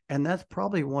things, and that's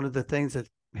probably one of the things that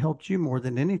helped you more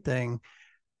than anything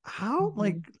how,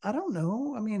 like, Mhm. I don't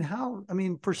know. I mean, how, I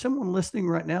mean, for someone listening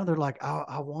right now, they're like,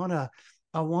 I want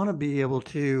to be able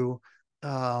to,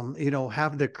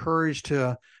 have the courage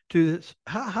to do this.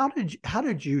 How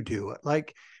did you do it?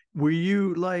 Like, were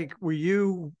you,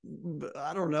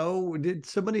 I don't know, did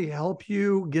somebody help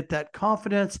you get that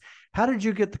confidence? How did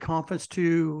you get the confidence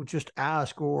to just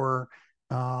ask or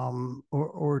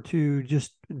to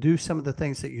just do some of the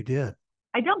things that you did?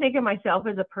 I don't think of myself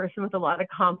as a person with a lot of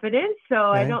confidence, so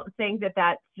I Okay. don't think that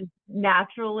that's just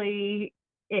naturally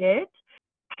it.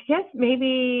 I guess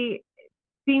maybe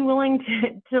being willing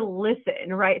to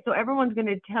listen, right? So everyone's going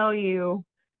to tell you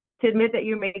to admit that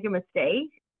you make a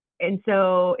mistake. And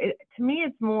so to me,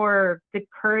 it's more the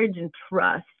courage and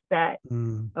trust that,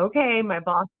 Mm. okay, my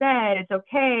boss said it's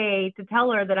okay to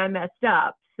tell her that I messed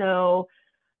up. So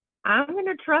I'm going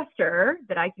to trust her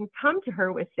that I can come to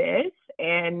her with this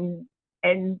and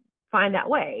find that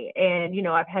way. And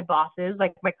I've had bosses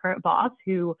like my current boss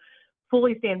who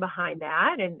fully stand behind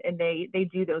that and they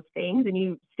do those things and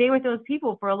you stay with those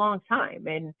people for a long time.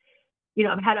 And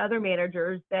I've had other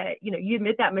managers that, you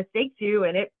admit that mistake to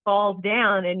and it falls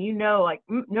down and like,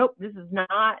 nope, this is not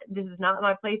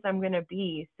my place I'm going to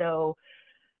be. So,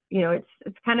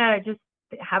 it's kind of just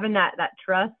having that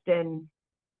trust and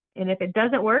if it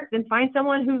doesn't work, then find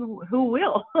someone who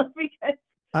will because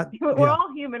we're Yeah.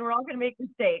 all human. We're all going to make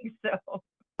mistakes. So,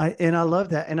 I love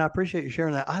that, and I appreciate you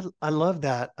sharing that. I love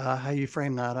that how you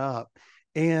frame that up,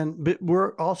 but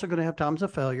we're also going to have times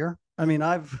of failure. I mean,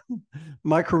 I've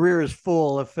my career is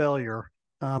full of failure,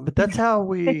 but that's how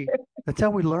we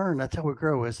learn. That's how we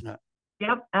grow, isn't it?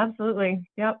 yep, absolutely.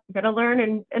 Yep. Got to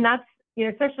learn. And that's,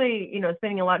 especially,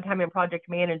 spending a lot of time in project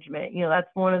management, that's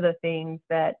one of the things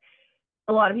that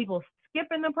a lot of people skip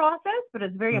in the process, but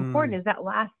it's very Mm, important is that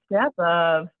last step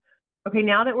of, okay,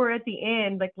 now that we're at the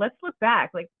end, like, let's look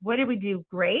back. Like, what did we do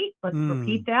great? Let's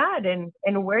repeat mm. that.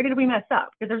 And where did we mess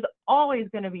up? Because there's always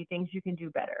going to be things you can do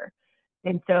better.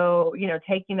 And so,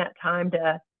 taking that time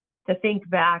to think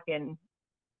back and,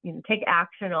 take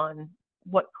action on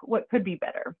what could be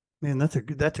better. Man, that's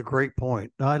a great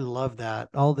point. I love that.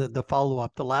 All the follow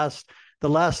up, the last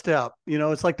step.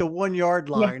 It's like the 1 yard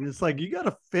Yeah. line. It's like you got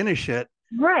to finish it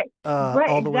Right. Right.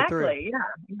 all the way through Exactly.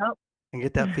 Yeah. and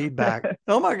get that feedback. Yep.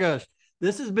 Oh my gosh,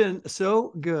 this has been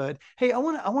so good. Hey, I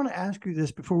want to ask you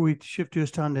this before we shift to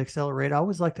it's time to accelerate. I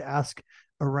always like to ask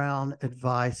around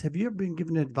advice. Have you ever been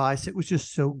given advice? It was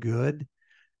just so good.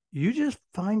 You just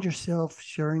find yourself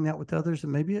sharing that with others,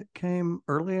 and maybe it came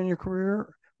early in your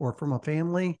career or from a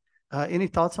family. Any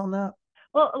thoughts on that?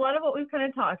 Well, a lot of what we've kind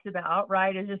of talked about,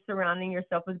 right, is just surrounding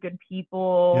yourself with good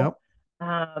people, Yep.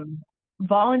 um,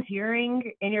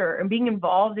 volunteering in your and being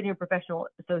involved in your professional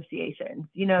associations.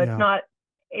 Yeah.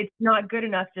 It's not good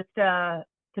enough just to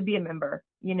be a member.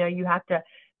 You have to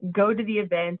go to the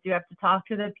events, you have to talk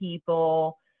to the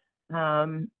people,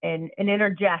 and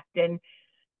interject. And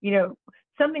you know,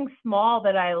 something small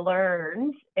that I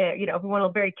learned, if we want a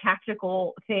very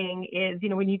tactical thing is,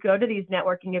 when you go to these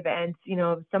networking events,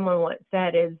 someone once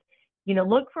said is,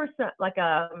 look for like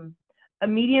a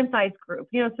medium-sized group,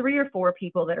 3 or 4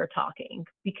 people that are talking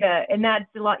and that's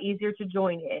a lot easier to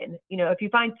join in. If you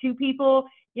find 2 people,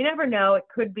 you never know. It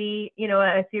could be,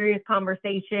 a serious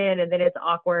conversation and then it's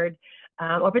awkward.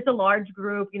 Or if it's a large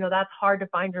group, that's hard to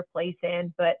find your place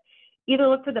in, but either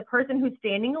look for the person who's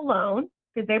standing alone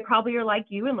because they probably are like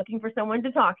you and looking for someone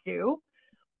to talk to,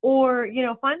 or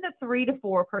find the 3 to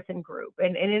 4 person group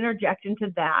and interject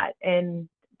into that, and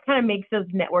kind of makes those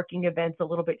networking events a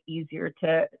little bit easier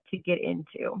to get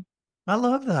into. I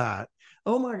love that.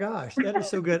 Oh my gosh, that is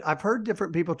so good. I've heard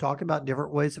different people talk about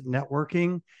different ways of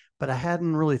networking, but I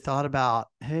hadn't really thought about,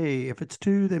 hey, if it's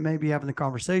two, they may be having the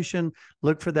conversation,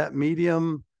 look for that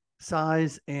medium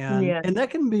size Yeah. and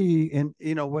that can be in,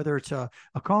 whether it's a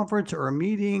conference or a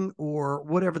meeting or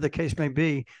whatever the case may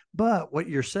be. But what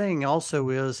you're saying also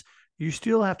is you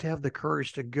still have to have the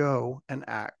courage to go and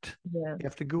act. Yeah. You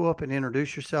have to go up and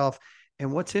introduce yourself.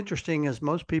 And what's interesting is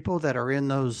most people that are in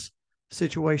those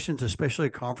situations, especially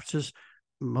at conferences,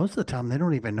 most of the time they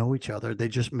don't even know each other. They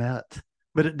just met,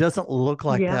 but it doesn't look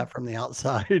like Yeah. that from the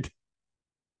outside.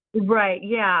 Right.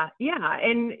 Yeah. Yeah.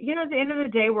 And at the end of the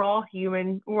day, we're all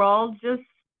human. We're all just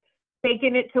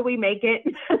faking it till we make it.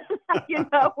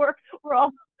 We're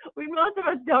all we most of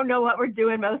us don't know what we're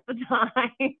doing most of the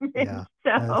time. And Yeah,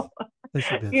 so this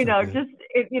has been so good.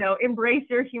 just embrace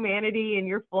your humanity and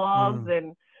your flaws.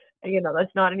 Mm, And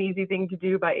that's not an easy thing to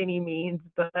do by any means,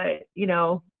 but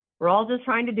we're all just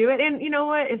trying to do it. And you know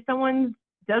what, if someone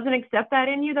doesn't accept that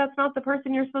in you, that's not the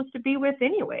person you're supposed to be with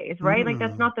anyways, right? Like,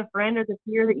 that's mm. not the friend or the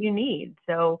peer that you need.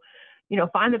 So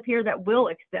find the peer that will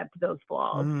accept those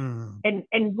flaws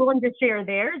and willing to share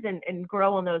theirs and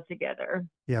grow on those together.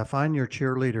 Yeah. Find your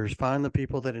cheerleaders, find the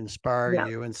people that inspire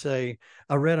you, and say,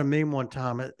 I read a meme one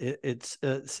time. It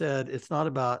said, it's not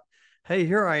about, hey,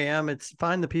 here I am. It's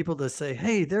find the people that say,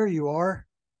 hey, there you are.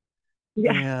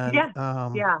 Yeah.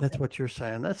 And that's what you're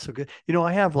saying. That's so good.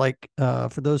 I have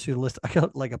for those who listen, I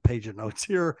got like a page of notes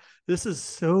here. This is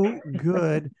so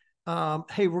good.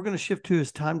 Hey, we're going to shift to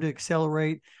it's time to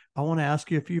accelerate. I want to ask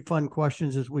you a few fun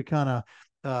questions as we kind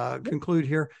of conclude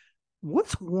here.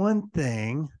 What's one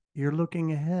thing you're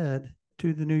looking ahead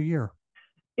to the new year?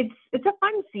 It's a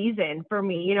fun season for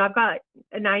me. I've got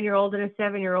a 9-year-old and a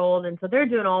 7-year-old, and so they're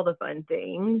doing all the fun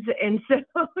things. And so,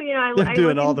 they're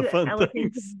doing all the fun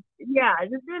things.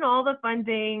 Just doing all the fun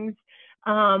things.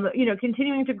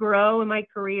 Continuing to grow in my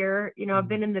career. I've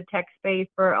been in the tech space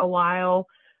for a while,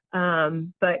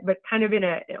 but kind of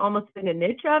almost in a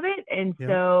niche of it. And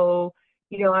so,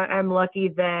 I'm lucky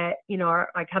that,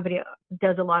 my company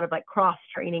does a lot of cross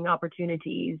training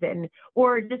opportunities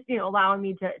or just, allowing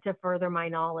me to further my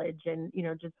knowledge and,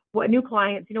 just what new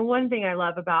clients, one thing I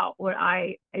love about what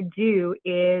I do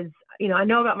is, I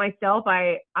know about myself,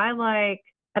 I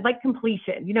like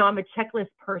completion. I'm a checklist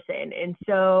person. And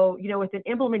so, with an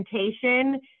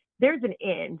implementation, there's an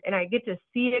end, and I get to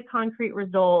see a concrete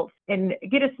result and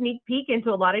get a sneak peek into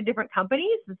a lot of different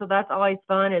companies. And so that's always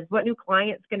fun, is what new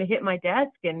client's going to hit my desk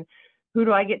and who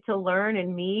do I get to learn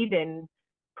and meet and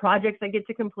projects I get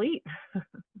to complete.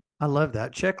 I love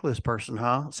that. Checklist person,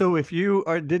 huh? So if you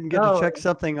didn't get to check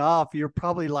something off, you're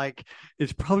probably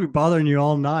it's probably bothering you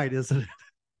all night, isn't it?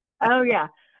 Oh, yeah.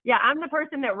 Yeah, I'm the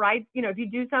person that writes, if you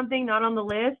do something not on the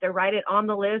list, I write it on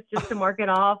the list just to mark it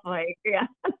off.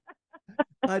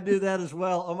 I do that as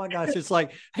well. Oh my gosh. It's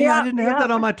like, hey, I didn't have that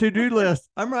on my to-do list.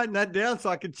 I'm writing that down so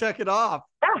I can check it off.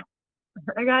 Yeah.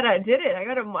 I gotta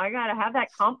have that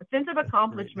sense of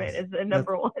accomplishment is the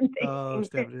number one thing. Oh,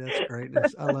 Stephanie, that's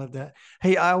greatness. I love that.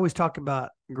 Hey, I always talk about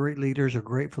great leaders or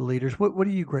grateful leaders. What are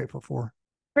you grateful for?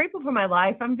 Grateful for my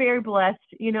life. I'm very blessed,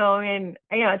 and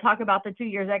I talk about the 2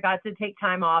 years I got to take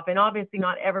time off, and obviously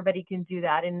not everybody can do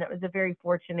that. And that was a very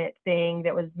fortunate thing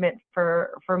that was meant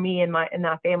for me and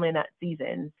that family in that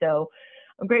season. So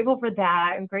I'm grateful for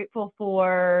that. I'm grateful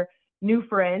for new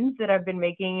friends that I've been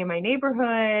making in my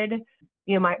neighborhood,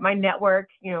 my network,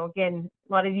 again,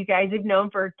 a lot of you guys have known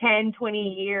for 10,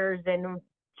 20 years and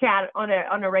chat on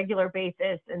a regular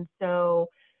basis. And so,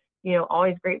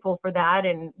 always grateful for that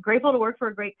and grateful to work for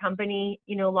a great company.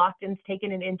 Lockton's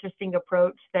taken an interesting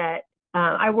approach that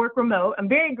I work remote. I'm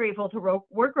very grateful to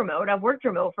work remote. I've worked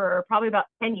remote for probably about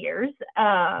 10 years.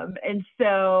 And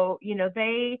so,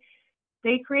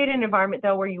 they create an environment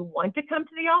though where you want to come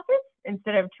to the office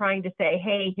instead of trying to say,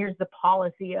 hey, here's the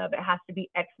policy of it has to be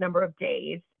X number of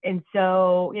days. And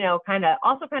so, kind of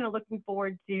looking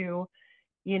forward to,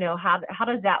 how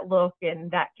does that look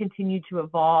and that continue to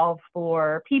evolve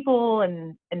for people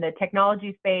and in the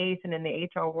technology space and in the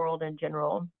HR world in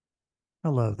general. I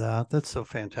love that. That's so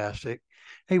fantastic.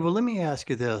 Hey, well, let me ask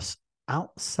you this.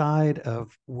 Outside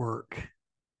of work,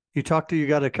 you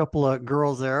got a couple of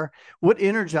girls there. What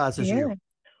energizes you?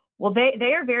 Well,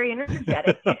 they are very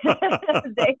energetic.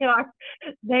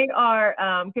 they are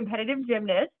competitive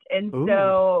gymnasts, and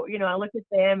so I look at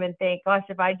them and think, gosh,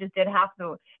 if I did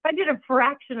a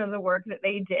fraction of the work that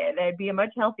they did, I'd be a much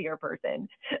healthier person.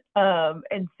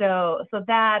 And so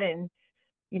that, and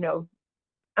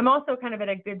I'm also kind of in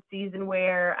a good season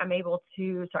where I'm able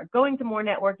to start going to more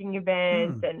networking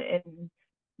events and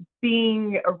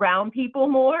being around people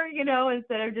more,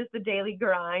 instead of just the daily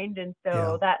grind. And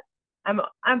so that I'm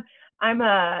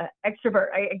a extrovert.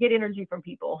 I get energy from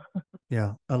people.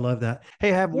 Yeah, I love that.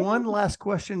 Hey, I have one last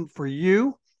question for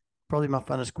you. Probably my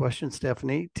funnest question,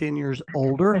 Stephanie. 10 years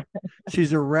older.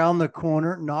 She's around the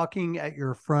corner knocking at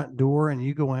your front door, and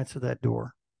you go answer that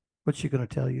door. What's she going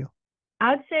to tell you?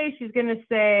 I'd say she's going to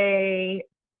say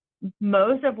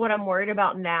most of what I'm worried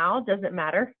about now doesn't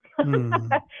matter.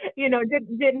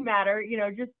 Didn't matter.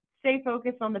 Just stay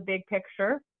focused on the big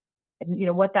picture.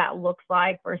 And, what that looks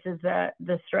like versus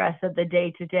the stress of the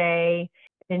day to day,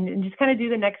 and just kind of do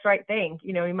the next right thing.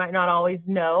 You might not always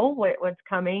know what's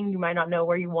coming. You might not know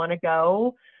where you want to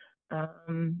go.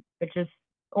 But just,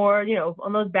 or,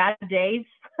 on those bad days,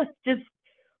 just,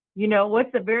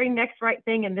 what's the very next right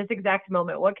thing in this exact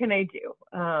moment? What can I do?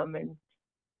 And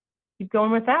keep going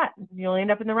with that. You'll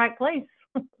end up in the right place.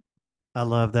 I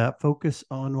love that. Focus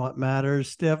on what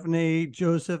matters. Stephanie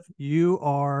Joseph,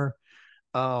 you're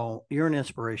an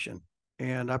inspiration,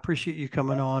 and I appreciate you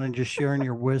coming on and just sharing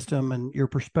your wisdom and your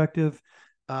perspective.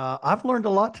 I've learned a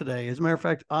lot today. As a matter of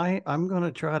fact, I'm going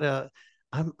to try to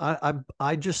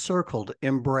I just circled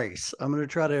embrace. I'm going to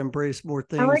try to embrace more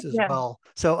I like things as that. well.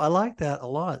 So I like that a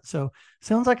lot. So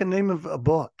sounds like a name of a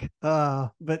book.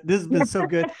 But this has been so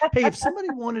good. Hey, if somebody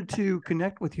wanted to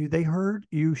connect with you, they heard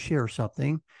you share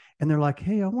something and they're like,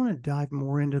 hey, I want to dive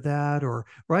more into that, or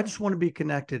I just want to be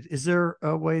connected. Is there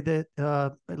a way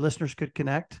that listeners could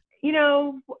connect?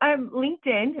 I'm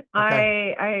LinkedIn.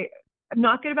 Okay. I'm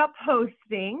not good about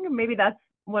posting. Maybe that's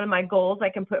one of my goals I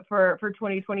can put for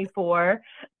 2024.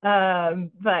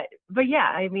 But yeah,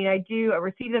 I mean, I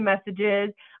receive the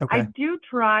messages. I Okay. do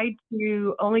try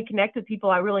to only connect with people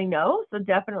I really know. So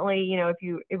definitely,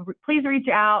 please reach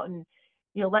out and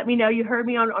let me know you heard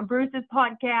me on Bruce's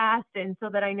podcast, and so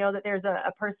that I know that there's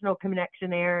a personal connection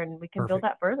there, and we can build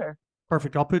Perfect. that further.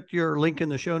 Perfect. I'll put your link in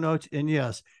the show notes. And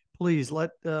yes, please let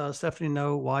Stephanie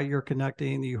know why you're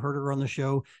connecting. You heard her on the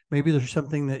show. Maybe there's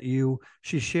something that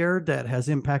she shared that has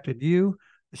impacted you.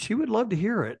 She would love to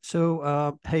hear it.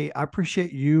 So, hey, I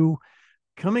appreciate you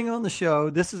coming on the show.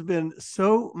 This has been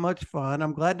so much fun.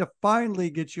 I'm glad to finally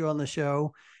get you on the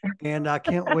show. And I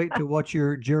can't wait to watch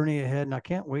your journey ahead. And I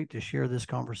can't wait to share this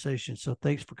conversation. So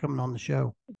thanks for coming on the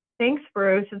show. Thanks,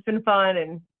 Bruce. It's been fun,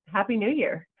 and Happy New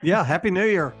Year. Yeah. Happy New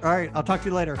Year. All right. I'll talk to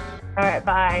you later. All right.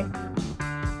 Bye.